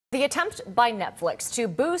The attempt by Netflix to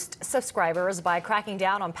boost subscribers by cracking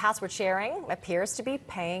down on password sharing appears to be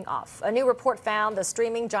paying off. A new report found the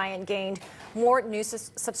streaming giant gained more new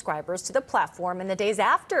subscribers to the platform in the days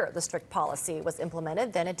after the strict policy was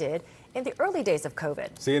implemented than it did in the early days of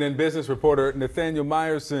COVID. CNN business reporter Nathaniel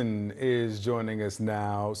Meyerson is joining us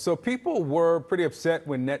now. So people were pretty upset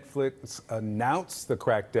when Netflix announced the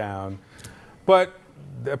crackdown, but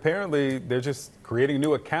apparently they're just creating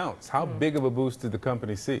new accounts. How big of a boost did the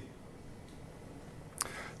company see?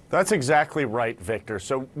 That's exactly right, Victor.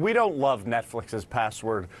 So we don't love Netflix's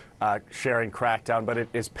password sharing crackdown, but it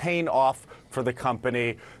is paying off for the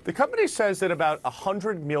company. The company says that about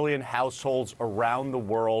 100 million households around the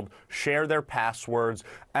world share their passwords.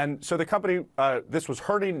 And so the company, this was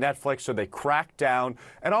hurting Netflix, so they cracked down.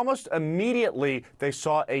 And almost immediately, they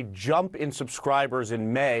saw a jump in subscribers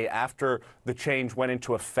in May after the change went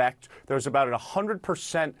into effect. There was about a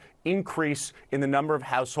 100% increase in the number of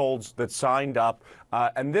households that signed up.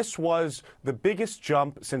 And this was the biggest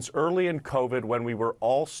jump since early in COVID when we were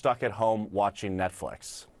all stuck at home watching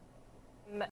Netflix.